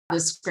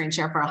this screen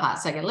share for a hot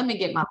second. Let me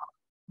get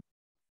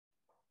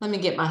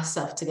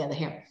myself together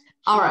here.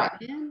 All right.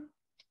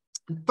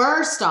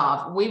 First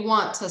off, we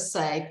want to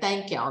say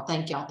thank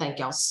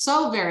y'all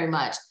so very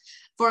much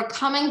for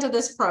coming to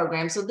this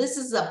program. So this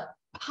is a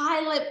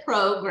pilot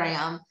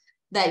program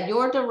that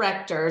your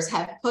directors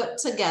have put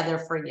together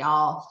for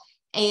y'all,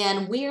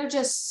 and we are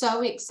just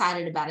so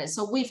excited about it.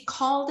 So we've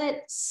called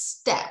it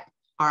STEP,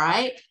 all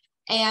right?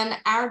 And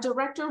our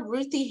director,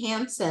 Ruthie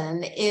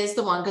Hansen, is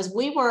the one, because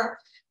we were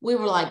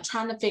like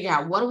trying to figure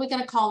out, what are we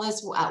going to call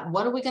this?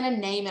 What are we going to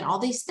name it? All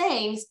these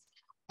things.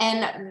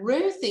 And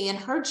Ruthie, in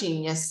her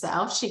genius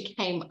self, she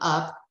came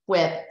up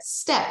with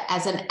STEP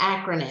as an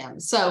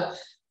acronym. So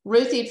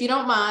Ruthie, if you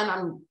don't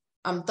mind,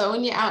 I'm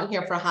throwing you out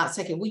here for a hot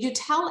second. Will you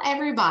tell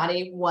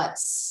everybody what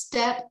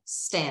STEP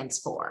stands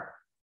for?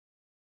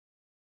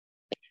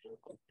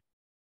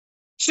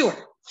 Sure.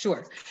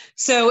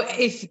 So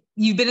if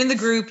you've been in the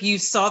group, you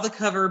saw the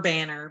cover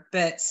banner,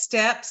 but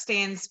STEP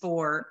stands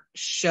for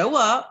show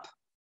up,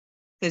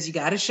 because you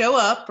got to show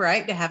up,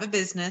 right, to have a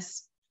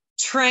business,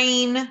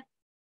 train,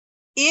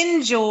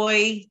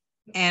 enjoy,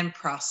 and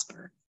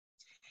prosper.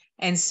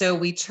 And so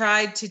we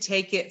tried to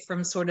take it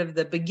from sort of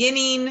the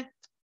beginning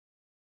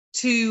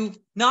to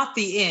not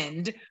the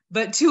end,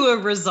 but to a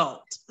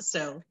result.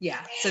 So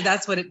yeah, so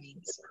that's what it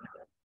means.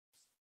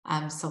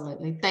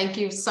 Absolutely. Thank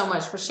you so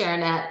much for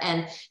sharing that.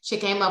 And she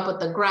came up with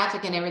the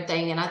graphic and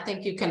everything. And I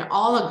think you can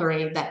all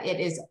agree that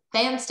it is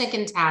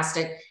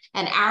fan-stinking-tastic.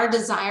 And our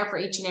desire for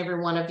each and every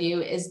one of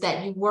you is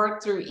that you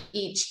work through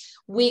each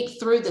week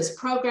through this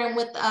program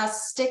with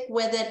us, stick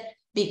with it,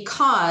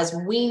 because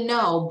we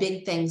know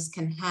big things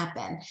can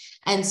happen.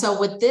 And so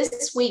with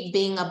this week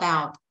being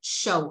about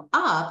show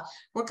up,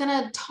 we're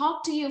going to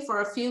talk to you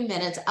for a few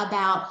minutes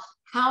about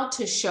how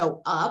to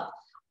show up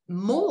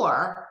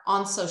more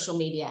on social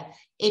media.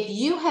 If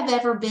you have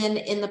ever been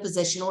in the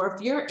position, or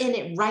if you're in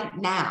it right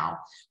now,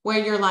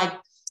 where you're like,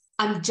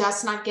 I'm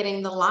just not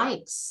getting the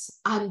likes,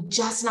 I'm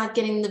just not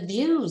getting the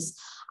views,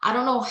 I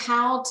don't know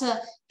how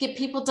to get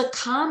people to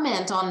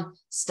comment on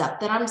stuff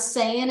that I'm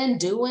saying and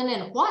doing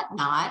and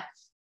whatnot,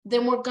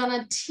 then we're going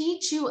to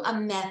teach you a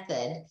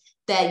method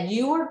that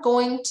you are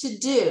going to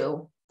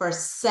do for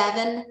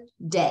 7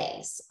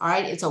 days. All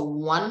right. It's a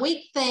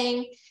 1-week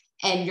thing,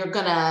 and you're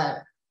going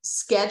to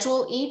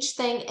schedule each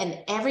thing,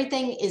 and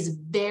everything is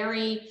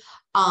very,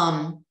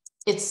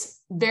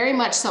 it's very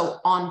much so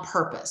on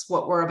purpose,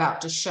 what we're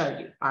about to show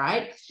you. All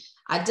right.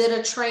 I did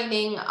a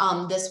training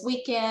this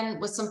weekend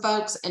with some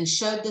folks and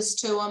showed this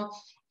to them,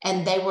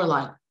 and they were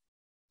like,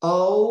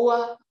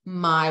 oh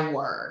my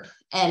word.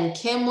 And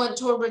Kim went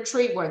to a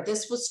retreat where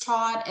this was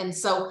taught. And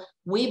so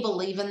we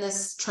believe in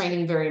this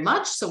training very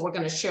much. So we're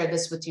going to share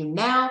this with you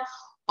now,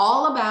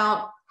 all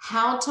about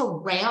how to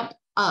ramp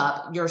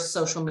up your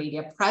social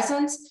media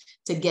presence,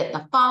 to get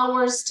the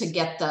followers, to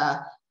get the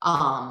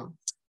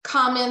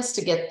comments,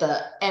 to get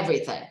the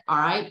everything. All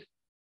right.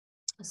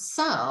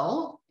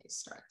 So let me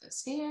start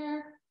this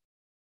here.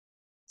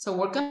 So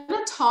we're going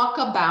to talk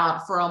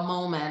about, for a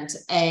moment,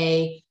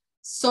 a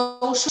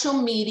social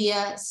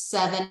media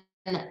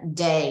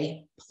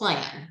 7-day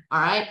plan. All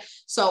right.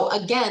 So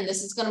again,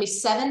 this is going to be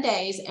 7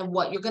 days. And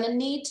what you're going to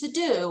need to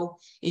do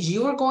is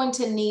you are going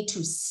to need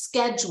to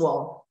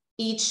schedule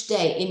each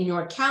day in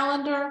your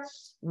calendar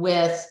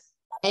with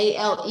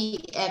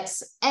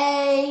ALEXA,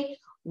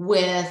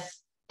 with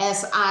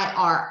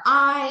SIRI.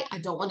 I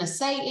don't want to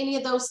say any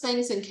of those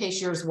things in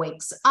case yours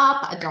wakes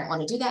up. I don't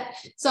want to do that.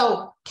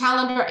 So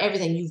calendar,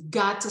 everything, you've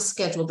got to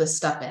schedule this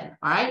stuff in.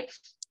 All right.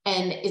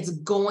 And it's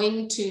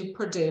going to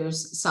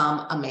produce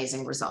some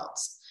amazing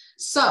results.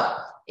 So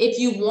if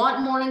you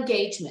want more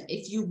engagement,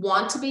 if you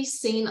want to be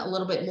seen a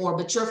little bit more,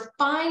 but you're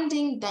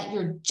finding that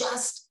you're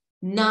just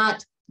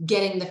not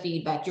getting the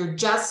feedback, you're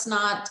just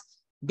not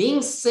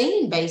being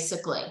seen,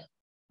 basically,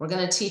 we're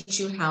going to teach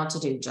you how to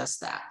do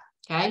just that.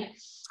 Okay.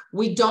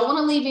 We don't want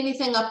to leave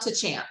anything up to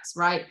chance,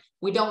 right?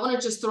 We don't want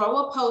to just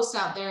throw a post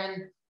out there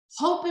and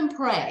hope and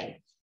pray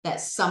that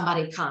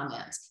somebody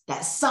comments,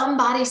 that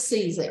somebody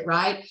sees it,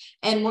 right?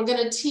 And we're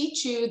going to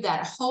teach you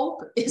that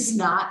hope is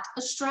not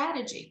a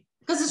strategy,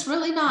 because it's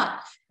really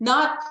not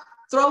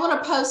throwing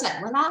a post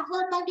out, well, I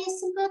hope I get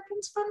some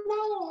bookings from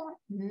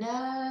there.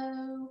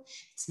 No,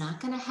 it's not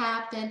going to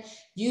happen.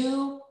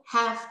 You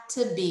have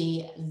to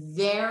be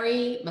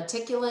very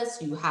meticulous.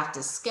 You have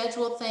to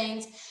schedule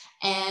things,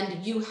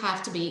 and you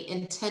have to be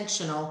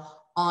intentional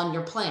on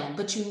your plan,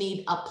 but you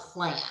need a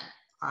plan.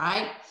 All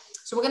right.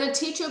 So we're going to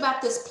teach you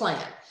about this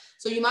plan.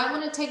 So you might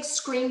want to take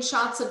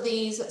screenshots of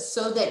these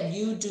so that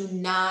you do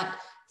not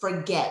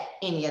forget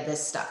any of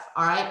this stuff.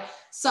 All right.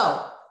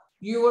 So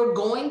you are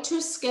going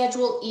to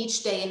schedule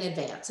each day in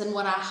advance. And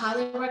what I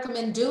highly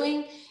recommend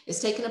doing is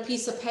taking a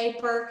piece of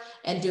paper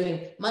and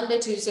doing Monday,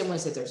 Tuesday,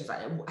 Wednesday, Thursday,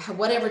 Friday,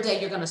 whatever day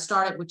you're going to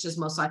start it, which is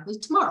most likely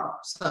tomorrow.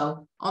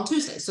 So on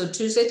Tuesday, so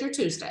Tuesday through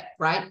Tuesday,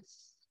 right?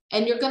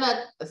 And you're going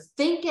to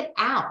think it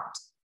out,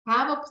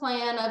 have a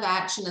plan of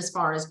action as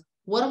far as,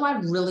 what do I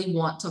really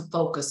want to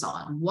focus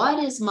on?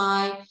 What is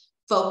my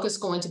focus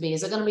going to be?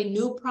 Is it going to be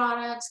new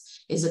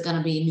products? Is it going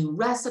to be new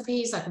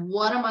recipes? Like,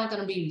 what am I going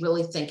to be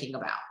really thinking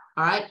about?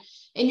 All right.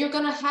 And you're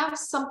going to have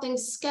something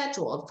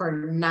scheduled for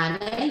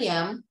 9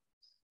 a.m.,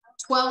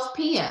 12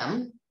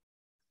 p.m.,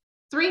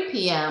 3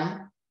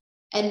 p.m.,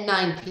 and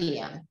 9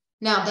 p.m.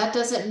 Now, that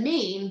doesn't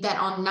mean that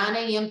on 9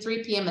 a.m.,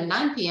 3 p.m., and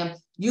 9 p.m.,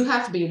 you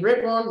have to be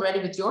rip roaring ready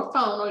with your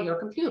phone or your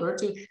computer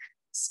to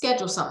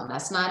schedule something.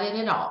 That's not it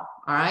at all.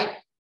 All right.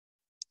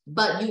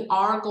 But you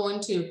are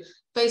going to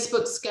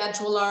Facebook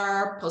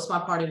scheduler, Post My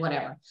Party,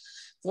 whatever,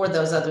 for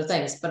those other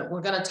things. But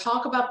we're going to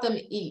talk about them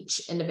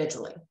each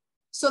individually.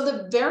 So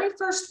the very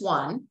first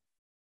one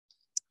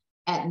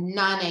at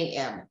 9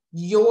 a.m.,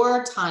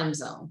 your time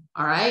zone.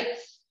 All right.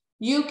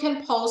 You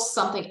can post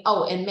something.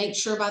 Oh, and make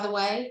sure, by the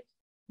way,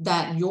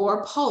 that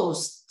your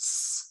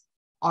posts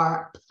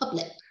are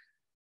public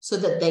so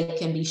that they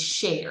can be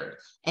shared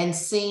and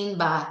seen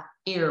by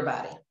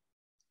everybody.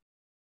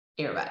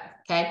 Everybody.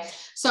 Okay.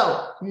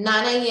 So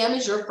 9 a.m.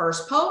 is your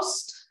first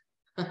post.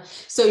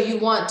 So you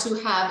want to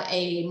have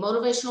a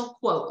motivational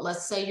quote.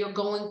 Let's say you're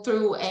going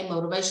through a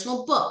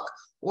motivational book,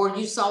 or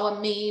you saw a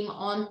meme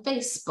on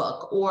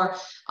Facebook, or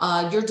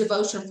your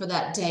devotion for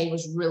that day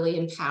was really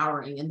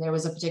empowering and there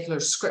was a particular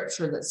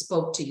scripture that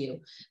spoke to you.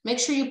 Make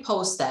sure you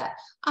post that.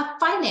 A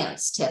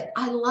finance tip.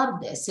 I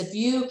love this. If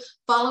you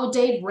follow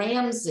Dave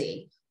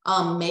Ramsey,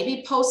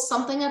 maybe post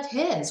something of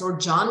his, or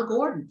John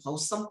Gordon,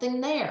 post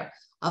something there.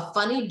 A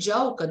funny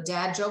joke, a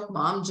dad joke,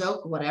 mom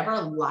joke, whatever,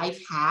 a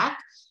life hack.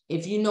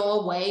 If you know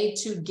a way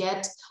to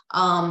get,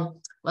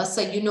 let's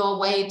say you know a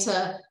way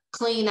to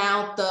clean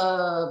out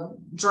the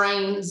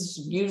drains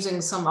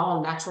using some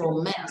all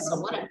natural mess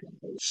or whatever,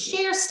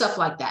 share stuff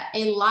like that.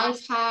 A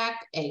life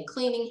hack, a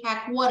cleaning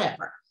hack,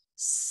 whatever,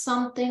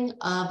 something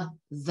of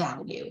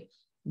value.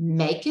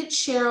 Make it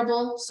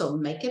shareable, so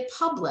make it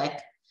public,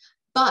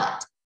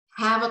 but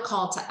have a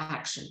call to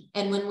action.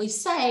 And when we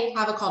say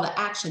have a call to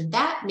action,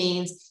 that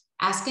means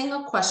asking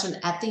a question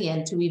at the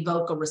end to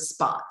evoke a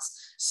response.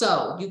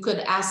 So you could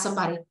ask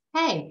somebody,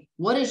 hey,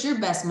 what is your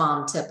best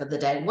mom tip of the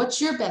day?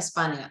 What's your best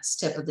finance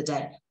tip of the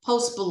day?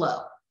 Post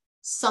below,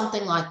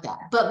 something like that.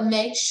 But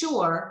make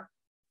sure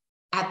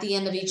at the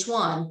end of each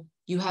one,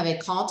 you have a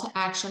call to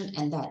action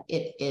and that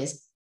it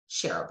is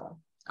shareable.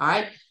 All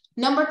right.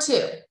 Number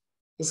 2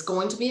 is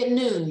going to be at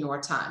noon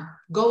your time.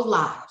 Go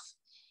live.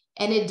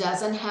 And it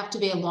doesn't have to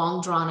be a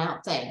long drawn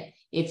out thing.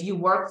 If you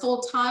work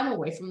full time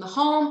away from the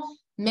home,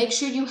 make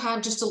sure you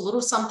have just a little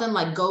something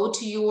like go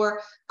to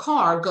your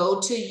car, go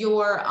to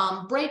your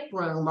break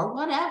room or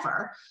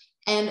whatever,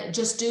 and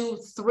just do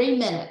 3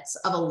 minutes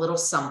of a little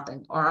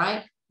something. All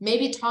right.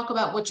 Maybe talk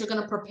about what you're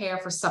going to prepare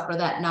for supper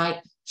that night.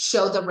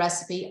 Show the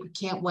recipe. I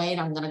can't wait.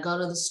 I'm going to go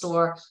to the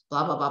store,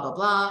 blah, blah, blah, blah,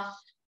 blah.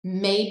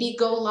 Maybe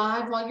go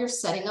live while you're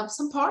setting up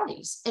some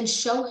parties and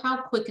show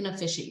how quick and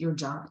efficient your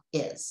job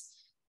is.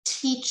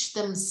 Teach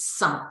them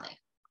something.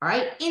 All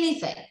right.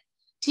 Anything.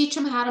 Teach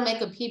them how to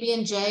make a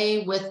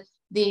PB&J with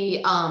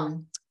the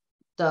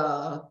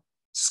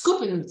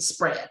scooping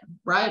spread,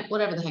 right?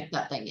 Whatever the heck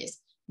that thing is.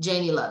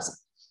 Janie loves it.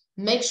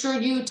 Make sure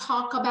you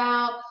talk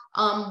about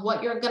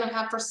what you're going to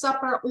have for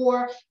supper,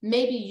 or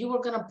maybe you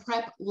are going to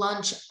prep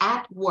lunch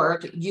at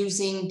work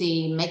using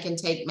the make and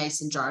take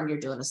mason jar and you're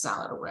doing a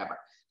salad or whatever.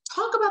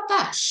 Talk about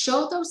that.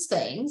 Show those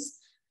things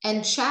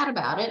and chat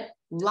about it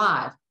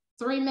live.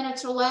 3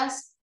 minutes or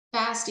less,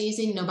 fast,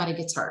 easy, nobody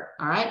gets hurt.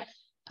 All right.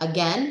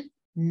 Again,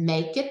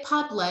 make it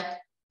public,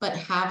 but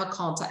have a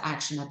call to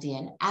action at the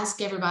end.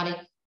 Ask everybody,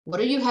 what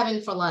are you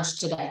having for lunch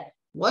today?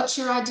 What's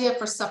your idea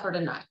for supper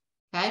tonight?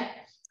 Okay.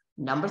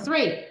 Number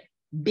 3,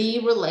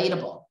 be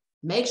relatable.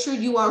 Make sure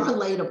you are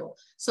relatable.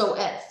 So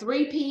at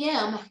 3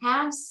 p.m.,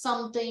 have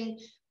something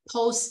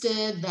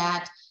posted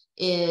that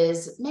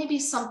is maybe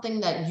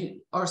something that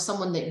you or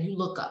someone that you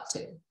look up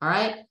to. All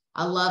right.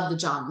 I love the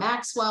John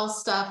Maxwell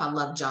stuff. I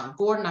love John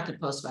Gordon. I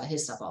could post about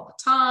his stuff all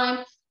the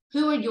time.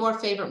 Who are your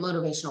favorite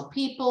motivational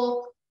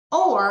people?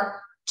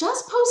 Or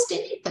just post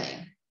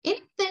anything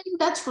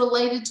that's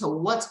related to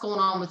what's going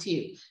on with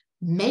you.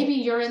 Maybe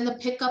you're in the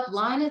pickup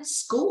line at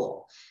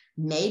school.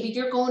 Maybe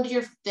you're going to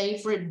your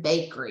favorite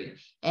bakery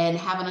and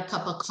having a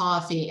cup of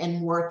coffee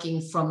and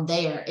working from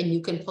there. And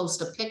you can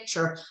post a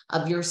picture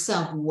of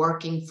yourself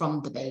working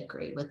from the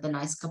bakery with a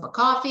nice cup of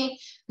coffee.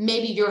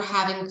 Maybe you're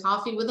having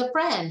coffee with a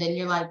friend and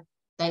you're like,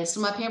 thanks to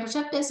my Pampered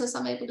Chef business,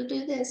 I'm able to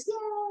do this.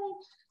 Yay.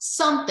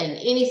 Something,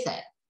 anything,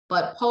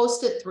 but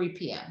post at 3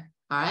 p.m.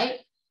 All right.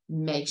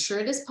 Make sure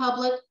it is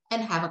public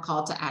and have a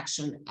call to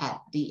action at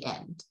the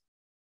end.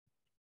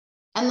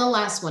 And the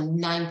last one,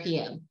 9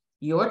 p.m.,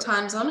 your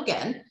time zone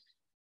again.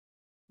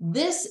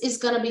 This is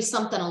going to be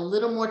something a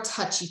little more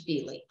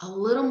touchy-feely, a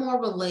little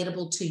more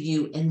relatable to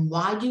you and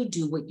why you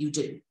do what you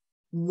do.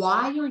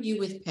 Why are you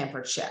with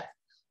Pampered Chef?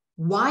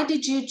 Why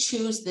did you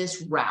choose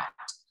this route?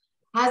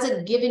 Has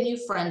it given you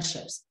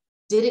friendships?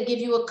 Did it give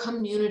you a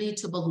community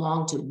to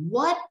belong to?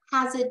 What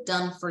has it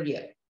done for you?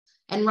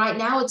 And right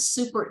now it's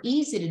super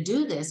easy to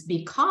do this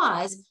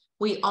because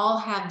we all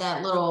have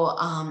that little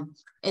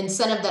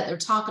incentive that they're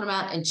talking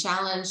about and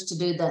challenge to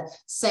do the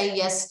say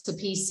yes to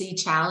PC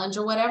challenge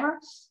or whatever.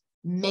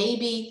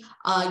 Maybe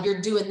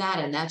you're doing that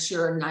and that's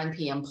your 9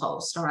 p.m.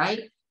 post, all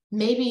right?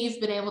 Maybe you've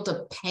been able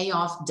to pay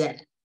off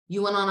debt.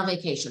 You went on a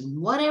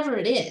vacation, whatever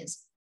it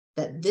is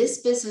that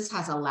this business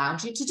has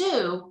allowed you to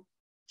do,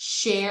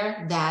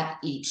 share that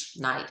each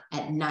night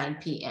at 9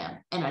 p.m.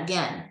 And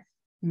again,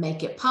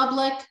 make it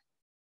public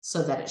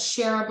so that it's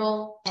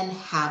shareable and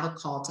have a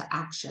call to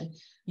action.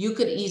 You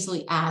could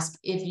easily ask,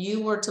 if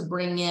you were to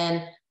bring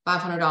in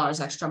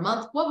 $500 extra a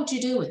month, what would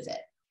you do with it?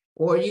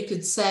 Or you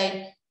could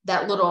say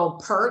that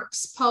little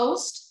perks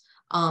post,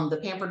 the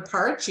Pampered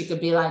Perks, you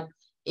could be like,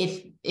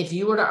 if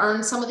you were to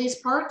earn some of these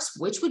perks,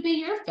 which would be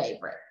your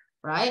favorite,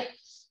 right?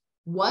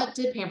 What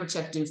did Pampered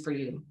Chef do for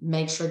you?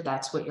 Make sure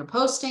that's what you're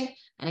posting.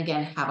 And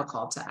again, have a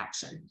call to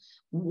action.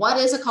 What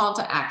is a call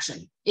to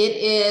action? It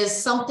is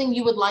something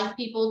you would like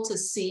people to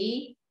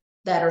see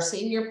that are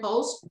seeing your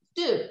post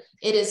do.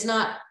 It is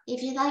not,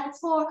 if you'd like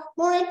for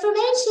more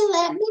information,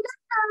 let me know.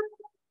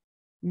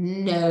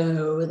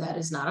 No, that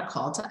is not a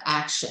call to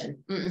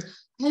action.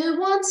 Who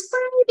wants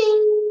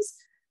freebies?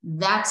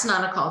 That's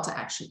not a call to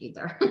action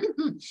either.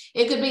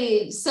 It could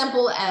be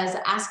simple as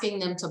asking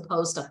them to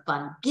post a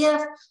fun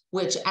GIF,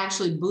 which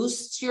actually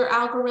boosts your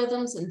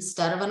algorithms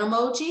instead of an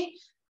emoji.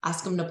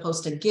 Ask them to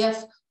post a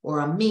GIF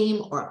or a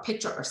meme or a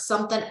picture or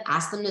something.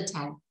 Ask them to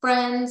tag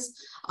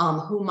friends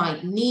who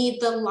might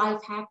need the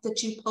life hack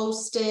that you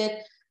posted,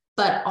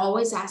 but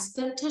always ask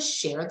them to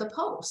share the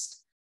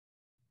post.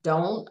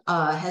 Don't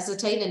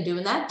hesitate in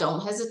doing that.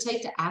 Don't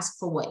hesitate to ask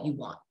for what you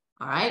want.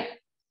 All right.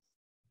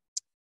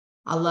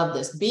 I love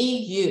this. Be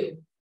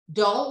you.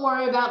 Don't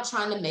worry about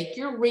trying to make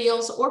your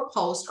reels or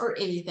post or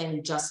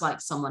anything just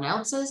like someone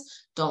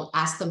else's. Don't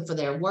ask them for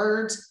their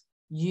words.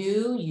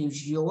 You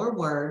use your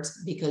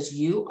words because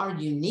you are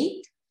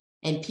unique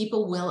and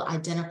people will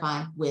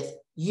identify with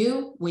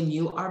you when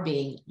you are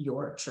being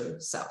your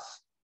true self.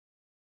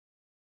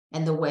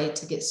 And the way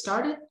to get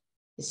started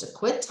is to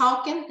quit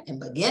talking and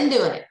begin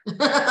doing it.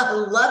 I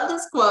love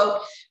this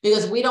quote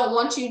because we don't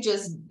want you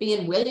just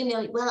being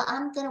willy-nilly. Well,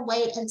 I'm going to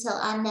wait until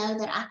I know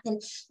that I can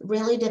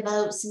really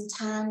devote some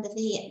time to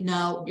the.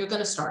 No, you're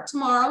going to start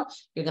tomorrow.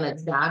 You're going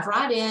to dive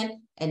right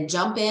in and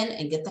jump in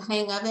and get the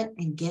hang of it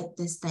and get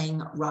this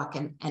thing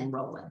rocking and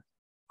rolling.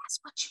 That's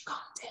what you're going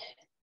to do.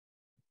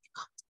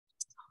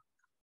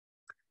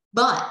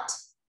 But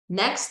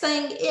next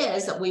thing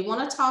is that we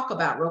want to talk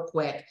about real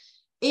quick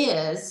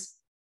is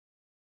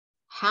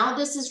how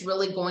this is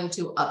really going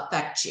to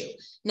affect you.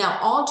 Now,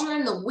 all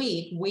during the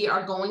week, we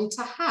are going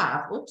to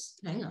have, oops,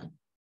 hang on.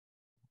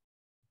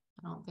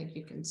 I don't think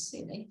you can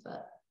see me,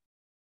 but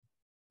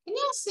can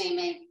y'all see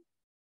me?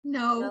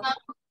 No. I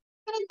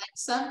didn't think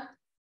so.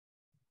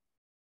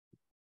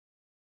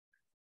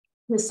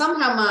 Because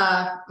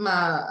somehow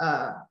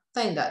my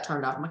thing got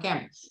turned off, my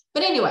camera.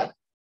 But anyway,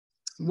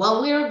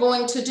 what we're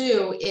going to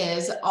do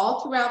is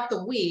all throughout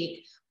the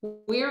week,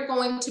 we're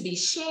going to be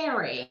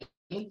sharing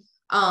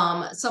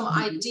some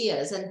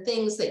ideas and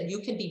things that you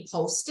can be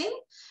posting.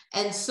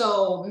 And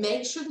so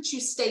make sure that you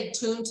stay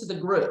tuned to the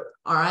group,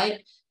 all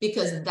right?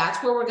 Because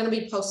that's where we're going to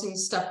be posting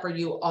stuff for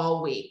you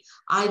all week.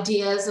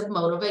 Ideas of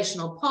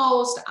motivational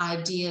posts,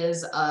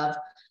 ideas of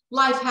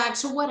life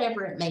hacks, or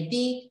whatever it may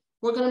be.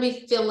 We're going to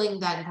be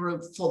filling that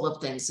group full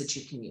of things that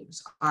you can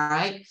use, all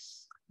right?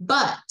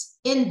 But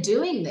in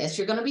doing this,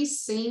 you're going to be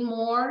seeing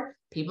more.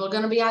 People are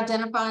going to be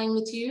identifying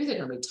with you. They're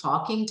going to be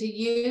talking to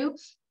you.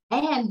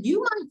 And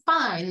you might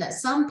find that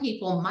some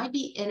people might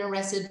be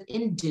interested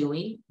in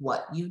doing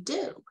what you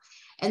do.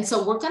 And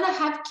so we're going to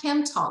have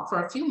Kim talk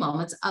for a few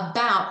moments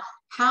about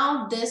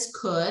how this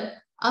could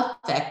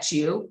affect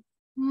you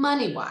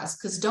money-wise,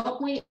 because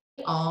don't we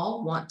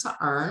all want to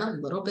earn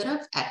a little bit of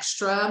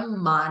extra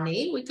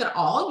money? We could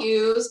all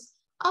use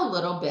a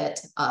little bit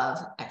of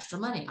extra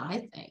money,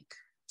 I think.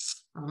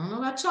 I don't know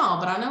about y'all,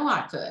 but I know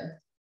I could.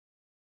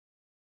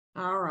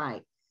 All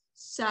right.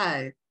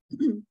 So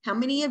how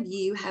many of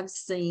you have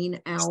seen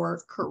our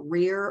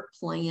career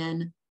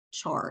plan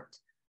chart?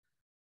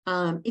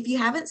 If you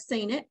haven't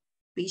seen it,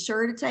 be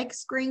sure to take a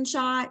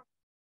screenshot.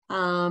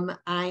 I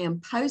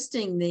am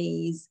posting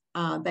these.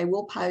 They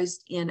will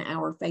post in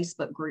our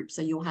Facebook group,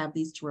 so you'll have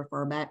these to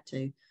refer back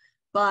to.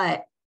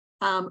 But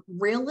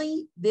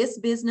really, this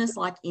business,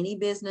 like any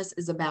business,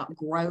 is about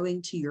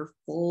growing to your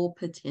full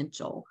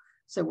potential.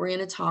 So we're going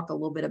to talk a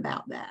little bit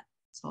about that.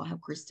 So I'll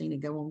have Christina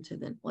go on to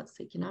the, let's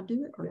see, can I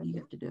do it or do you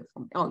have to do it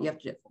for me? Oh, you have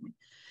to do it for me.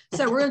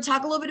 So we're going to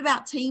talk a little bit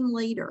about team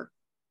leader.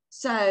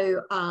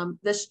 So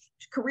the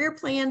career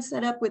plan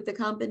set up with the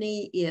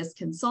company is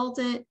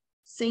consultant,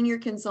 senior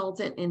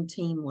consultant, and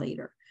team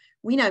leader.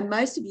 We know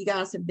most of you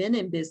guys have been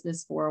in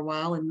business for a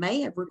while and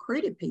may have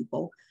recruited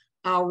people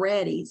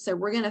already. So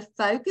we're going to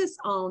focus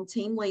on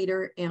team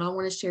leader, and I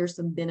want to share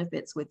some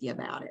benefits with you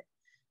about it.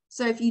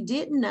 So if you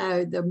didn't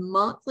know, the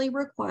monthly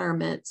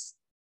requirements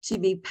to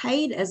be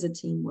paid as a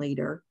team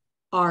leader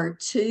are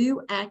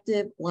 2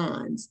 active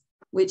lines,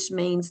 which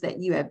means that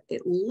you have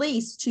at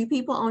least 2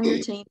 people on your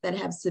team that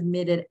have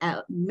submitted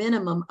a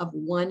minimum of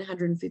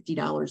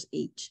 $150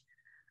 each.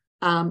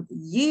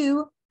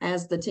 You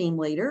as the team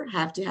leader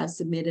have to have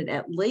submitted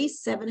at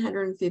least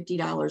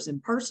 $750 in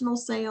personal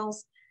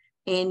sales,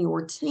 and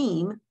your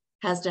team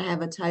has to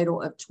have a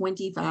total of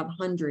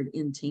 $2,500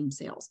 in team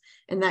sales.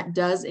 And that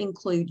does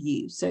include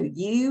you. So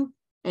you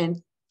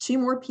and 2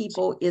 more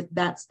people,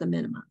 that's the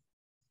minimum.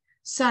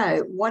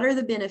 So what are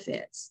the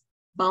benefits?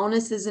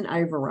 Bonuses and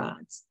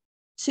overrides.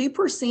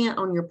 2%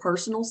 on your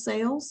personal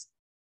sales,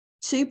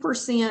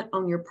 2%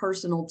 on your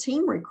personal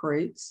team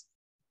recruits,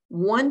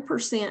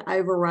 1%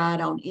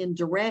 override on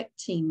indirect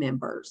team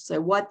members.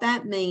 So what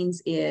that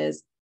means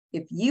is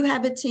if you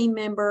have a team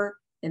member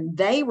and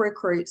they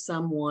recruit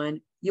someone,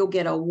 you'll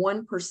get a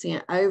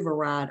 1%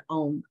 override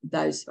on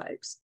those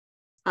folks.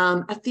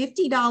 A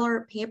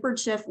 $50 Pampered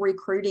Chef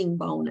recruiting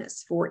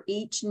bonus for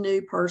each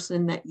new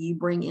person that you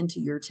bring into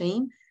your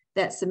team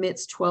that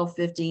submits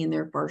 $12.50 in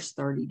their first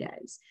 30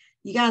 days.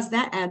 You guys,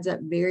 that adds up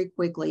very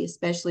quickly,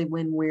 especially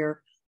when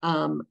we're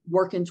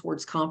working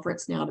towards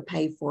conference now to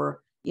pay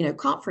for,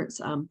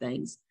 conference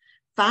things.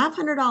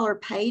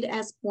 $500 paid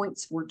as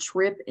points for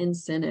trip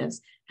incentives.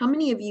 How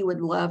many of you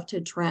would love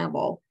to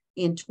travel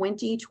in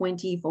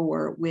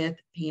 2024 with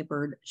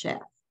Pampered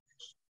Chef?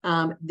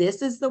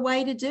 This is the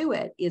way to do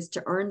it, is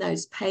to earn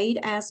those paid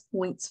as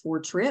points for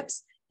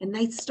trips, and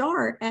they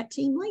start at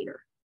team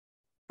leader.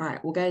 All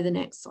right, we'll go to the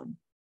next one.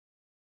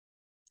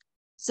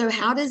 So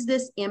how does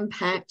this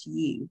impact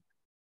you?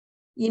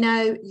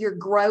 You're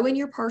growing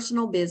your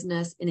personal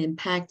business and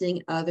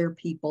impacting other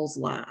people's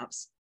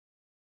lives.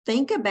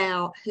 Think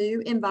about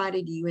who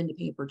invited you into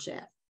Pampered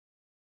Chef.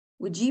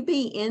 Would you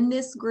be in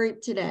this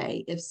group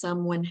today if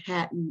someone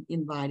hadn't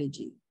invited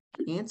you?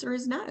 The answer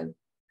is no.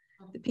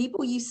 The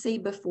people you see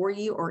before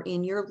you are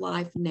in your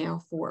life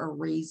now for a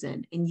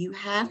reason, and you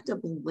have to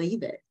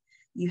believe it.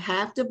 You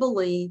have to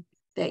believe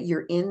that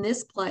you're in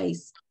this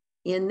place,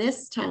 in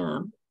this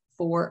time,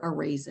 for a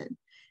reason.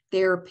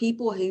 There are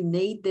people who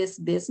need this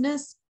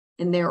business,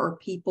 and there are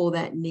people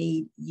that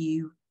need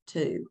you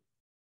too.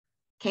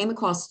 Came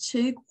across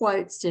 2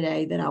 quotes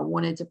today that I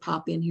wanted to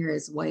pop in here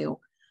as well.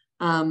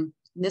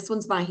 This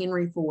one's by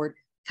Henry Ford.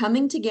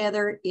 Coming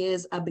together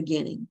is a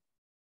beginning.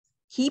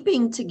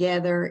 Keeping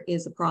together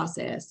is a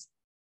process,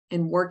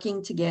 and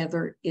working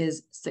together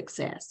is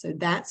success. So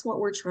that's what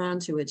we're trying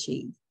to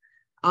achieve.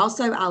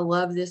 Also, I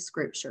love this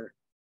scripture.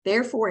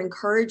 Therefore,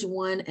 encourage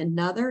one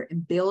another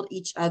and build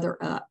each other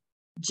up,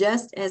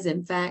 just as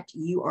in fact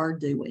you are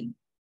doing.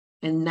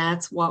 And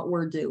that's what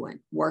we're doing,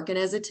 working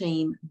as a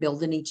team,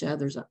 building each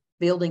other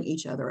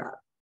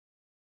up.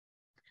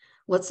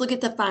 Let's look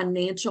at the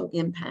financial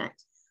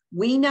impact.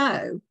 We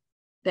know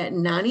that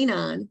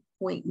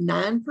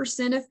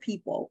 99.9% of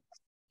people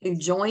who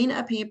join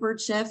a Pampered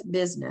Chef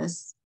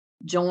business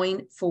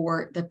join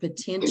for the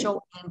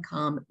potential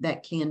income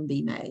that can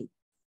be made.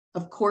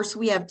 Of course,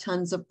 we have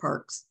tons of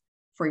perks,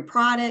 free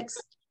products,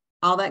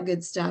 all that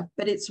good stuff,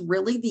 but it's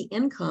really the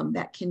income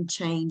that can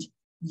change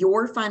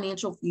your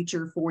financial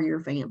future for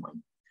your family.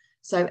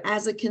 So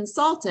as a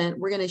consultant,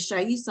 we're going to show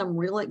you some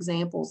real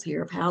examples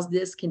here of how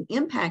this can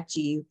impact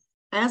you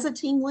as a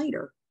team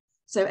leader.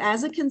 So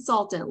as a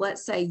consultant,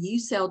 let's say you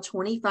sell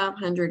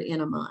 $2,500 in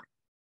a month.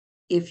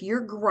 If you're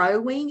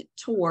growing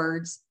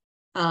towards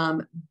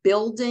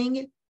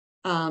building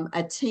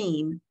a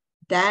team,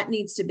 that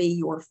needs to be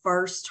your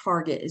first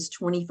target, is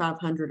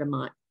 $2,500 a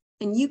month.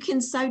 And you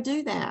can so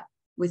do that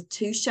with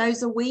 2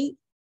 shows a week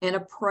and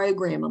a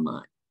program a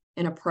month.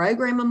 And a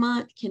program a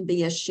month can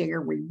be a share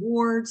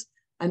rewards,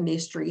 a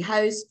mystery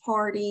host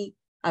party,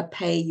 a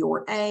pay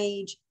your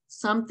age,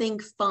 something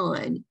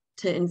fun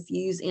to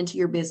infuse into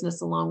your business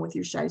along with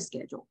your show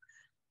schedule.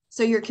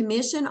 So your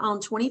commission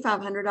on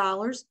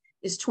 $2,500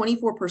 is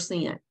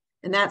 24%.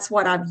 And that's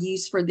what I've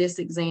used for this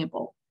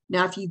example.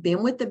 Now, if you've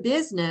been with the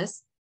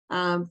business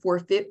for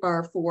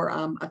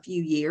a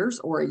few years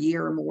or a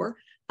year or more,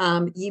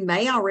 you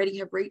may already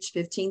have reached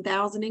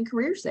 $15,000 in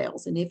career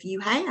sales. And if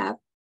you have,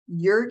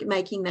 you're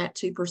making that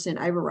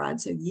 2% override.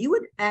 So you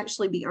would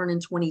actually be earning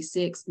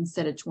 26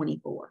 instead of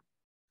 24.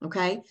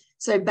 Okay.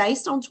 So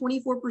based on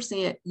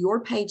 24%,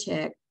 your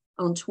paycheck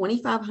on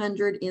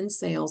 $2,500 in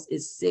sales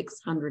is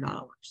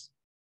 $600.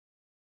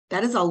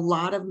 That is a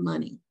lot of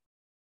money.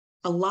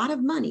 A lot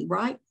of money,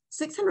 right?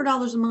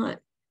 $600 a month.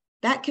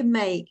 That could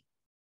make,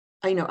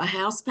 a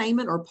house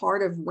payment or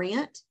part of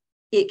rent.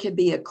 It could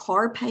be a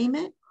car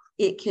payment.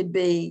 It could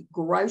be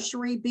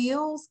grocery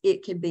bills.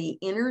 It could be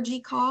energy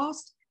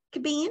costs. It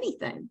could be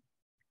anything.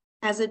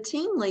 As a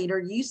team leader,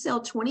 you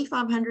sell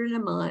 $2,500 a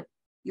month.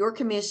 Your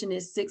commission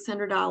is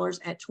 $600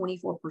 at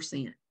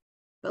 24%.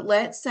 But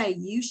let's say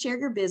you share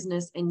your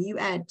business and you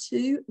add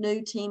 2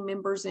 new team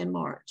members in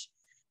March.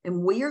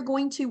 And we are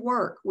going to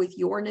work with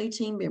your new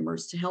team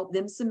members to help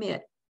them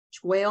submit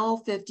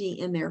 $12.50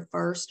 in their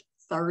first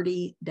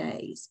 30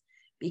 days,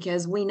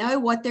 because we know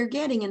what they're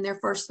getting in their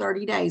first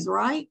 30 days,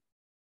 right?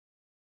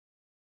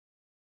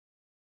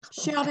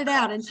 Shout it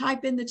out and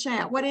type in the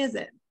chat. What is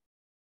it?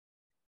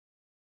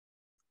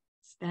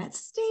 That's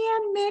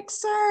stand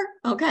mixer.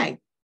 Okay,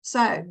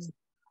 so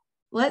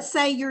let's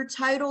say your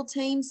total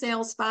team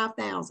sells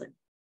 $5,000.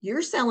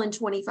 You're selling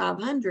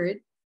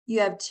 $2,500. You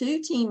have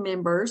 2 team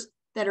members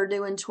that are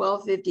doing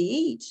 $12.50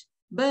 each,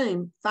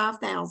 boom,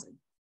 $5,000.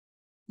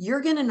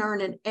 You're going to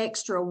earn an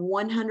extra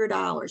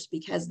 $100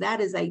 because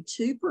that is a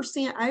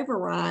 2%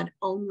 override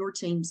on your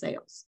team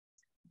sales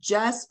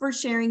just for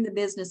sharing the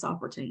business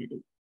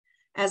opportunity.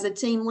 As a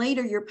team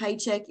leader, your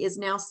paycheck is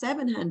now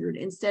 $700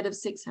 instead of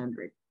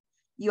 $600.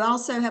 You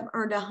also have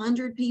earned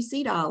 100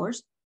 PC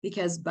dollars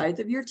because both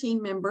of your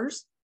team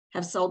members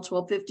have sold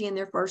 $12.50 in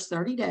their first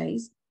 30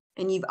 days.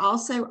 And you've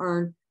also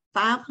earned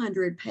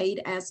 500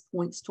 paid as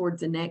points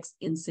towards the next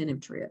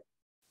incentive trip.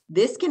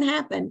 This can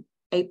happen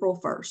April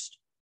 1st.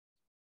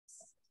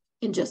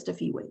 In just a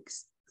few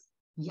weeks.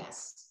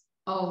 Yes.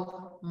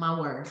 Oh, my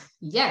word.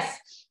 Yes.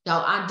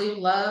 Y'all, I do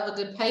love a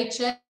good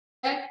paycheck.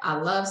 I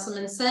love some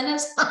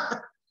incentives.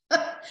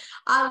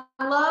 I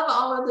love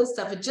all of this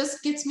stuff. It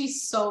just gets me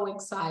so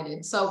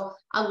excited. So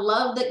I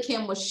love that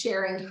Kim was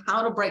sharing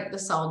how to break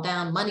this all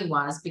down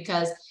money-wise,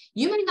 because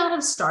you may not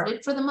have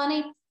started for the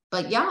money,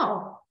 but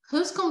y'all,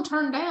 who's going to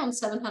turn down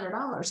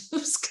 $700?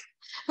 Who's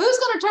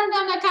going to turn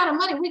down that kind of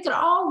money? We could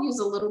all use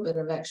a little bit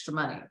of extra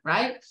money,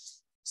 right?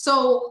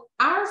 So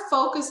our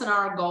focus and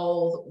our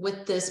goal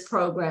with this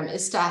program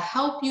is to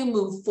help you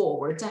move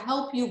forward, to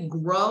help you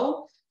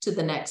grow to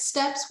the next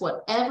steps,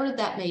 whatever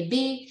that may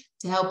be,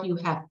 to help you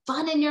have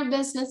fun in your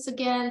business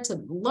again, to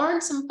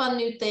learn some fun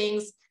new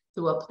things,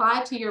 to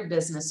apply to your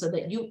business so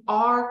that you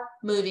are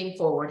moving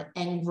forward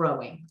and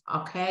growing,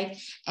 okay?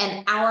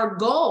 And our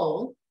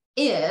goal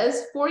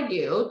is for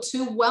you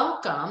to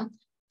welcome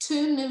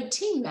 2 new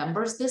team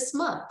members this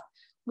month.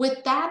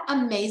 With that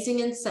amazing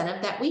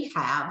incentive that we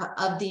have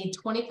of the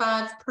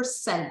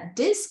 25%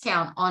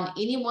 discount on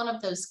any one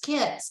of those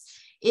kits,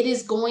 it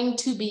is going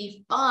to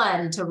be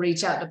fun to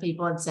reach out to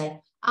people and say,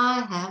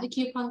 I have a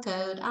coupon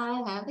code.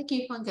 I have a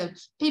coupon code.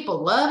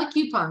 People love a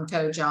coupon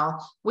code, y'all.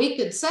 We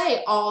could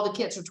say all the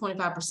kits are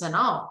 25%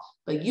 off,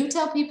 but you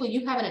tell people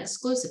you have an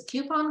exclusive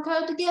coupon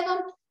code to give them,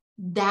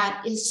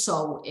 that is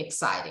so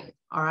exciting.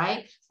 All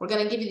right. We're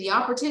going to give you the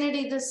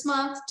opportunity this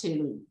month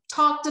to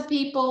talk to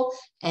people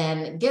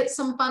and get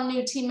some fun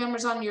new team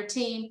members on your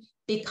team,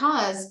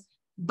 because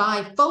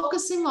by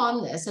focusing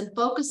on this and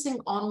focusing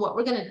on what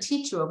we're going to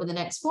teach you over the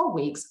next 4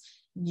 weeks,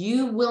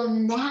 you will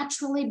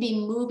naturally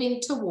be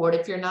moving toward,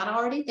 if you're not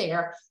already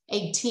there,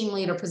 a team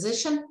leader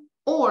position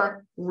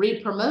or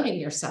re-promoting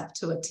yourself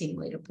to a team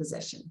leader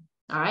position.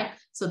 All right.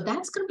 So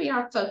that's going to be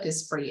our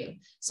focus for you.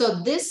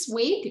 So this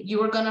week,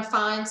 you are going to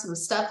find some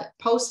stuff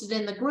posted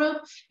in the group.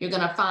 You're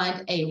going to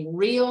find a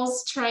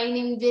Reels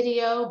training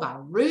video by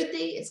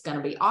Ruthie. It's going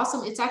to be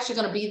awesome. It's actually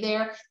going to be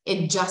there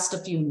in just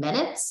a few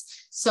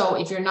minutes. So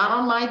if you're not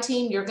on my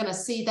team, you're going to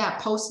see that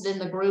posted in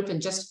the group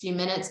in just a few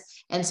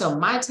minutes. And so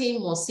my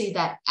team will see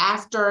that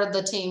after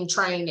the team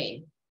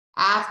training.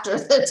 After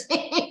the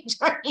team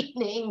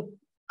training.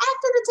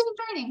 After the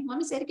team training. Let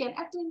me say it again.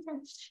 After the team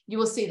training. You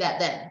will see that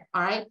then.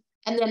 All right.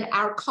 And then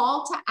our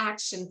call to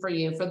action for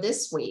you for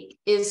this week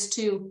is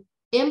to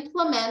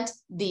implement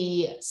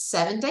the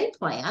 7-day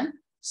plan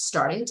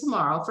starting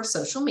tomorrow for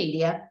social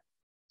media.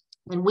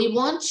 And we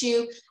want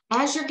you,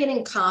 as you're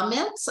getting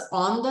comments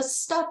on the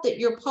stuff that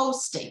you're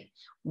posting,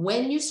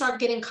 when you start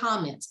getting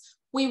comments,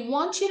 we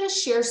want you to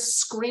share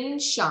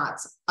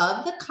screenshots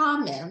of the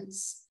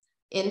comments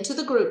into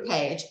the group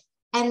page,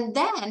 and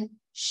then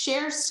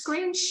share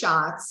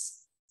screenshots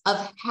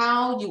of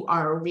how you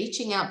are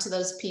reaching out to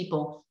those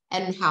people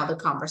and how the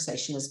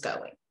conversation is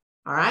going.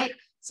 All right.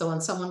 So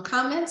when someone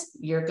comments,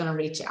 you're going to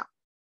reach out.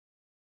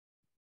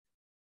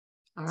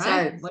 All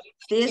right.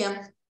 So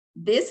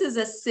this is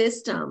a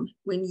system.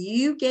 When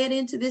you get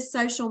into this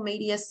social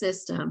media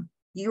system,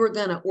 you are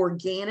going to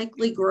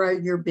organically grow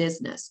your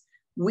business.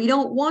 We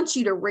don't want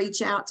you to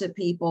reach out to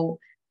people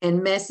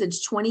and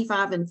message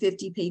 25 and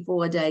 50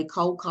 people a day,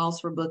 cold calls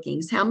for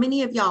bookings. How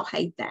many of y'all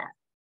hate that?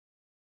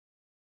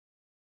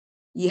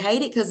 You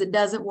hate it because it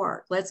doesn't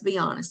work. Let's be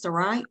honest. All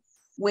right.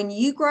 When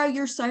you grow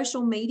your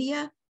social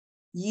media,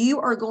 you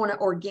are going to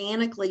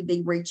organically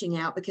be reaching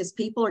out because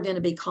people are going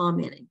to be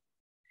commenting.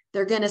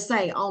 They're going to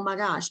say, oh my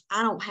gosh,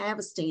 I don't have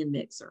a stand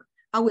mixer.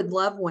 I would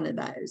love one of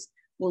those.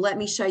 Well, let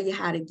me show you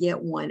how to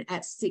get one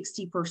at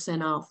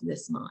 60% off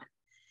this month.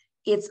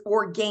 It's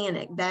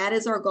organic. That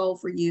is our goal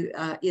for you,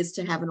 is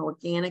to have an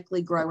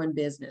organically growing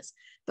business.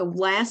 The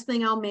last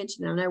thing I'll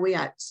mention, I know we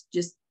got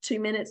just 2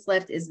 minutes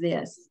left, is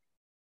this.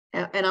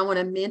 And I want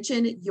to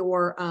mention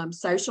your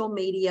social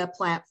media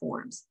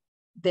platforms.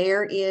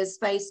 There is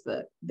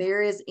Facebook.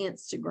 There is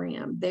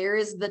Instagram. There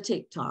is the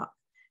TikTok.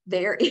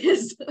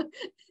 There's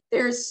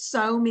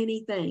so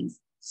many things.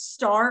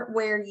 Start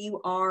where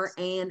you are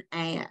and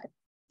add.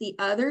 The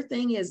other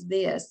thing is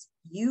this: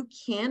 you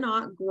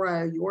cannot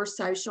grow your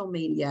social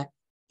media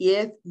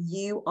if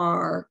you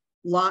are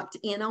locked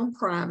in on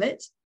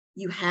private.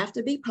 You have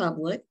to be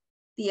public.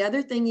 The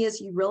other thing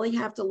is you really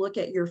have to look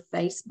at your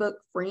Facebook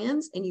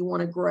friends, and you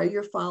want to grow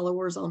your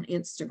followers on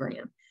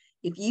Instagram.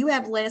 If you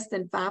have less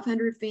than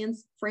 500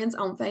 friends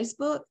on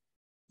Facebook,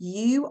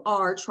 you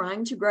are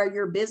trying to grow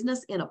your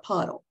business in a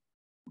puddle,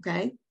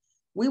 okay?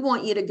 We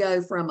want you to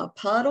go from a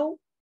puddle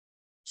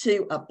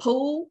to a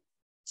pool,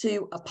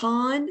 to a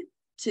pond,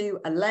 to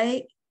a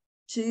lake,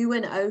 to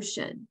an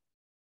ocean,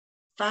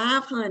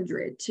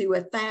 500 to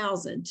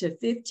 1,000 to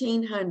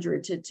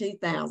 1,500 to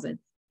 2,000.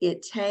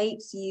 It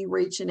takes you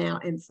reaching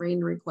out and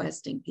friend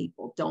requesting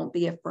people. Don't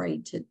be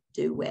afraid to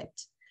do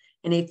it.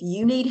 And if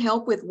you need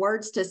help with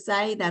words to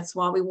say, that's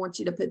why we want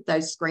you to put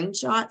those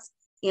screenshots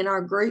in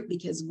our group,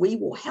 because we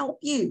will help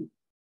you.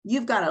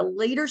 You've got a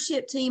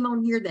leadership team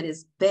on here that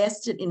is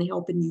vested in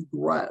helping you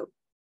grow.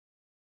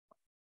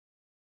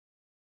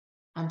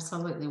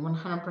 Absolutely,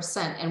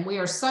 100%. And we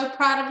are so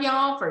proud of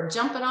y'all for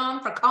jumping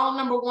on for call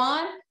number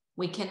 1.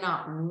 We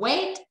cannot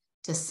wait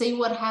to see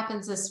what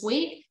happens this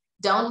week.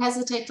 Don't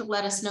hesitate to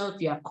let us know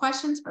if you have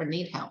questions or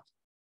need help.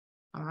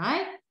 All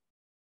right.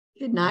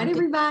 Good night,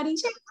 everybody.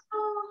 Ciao.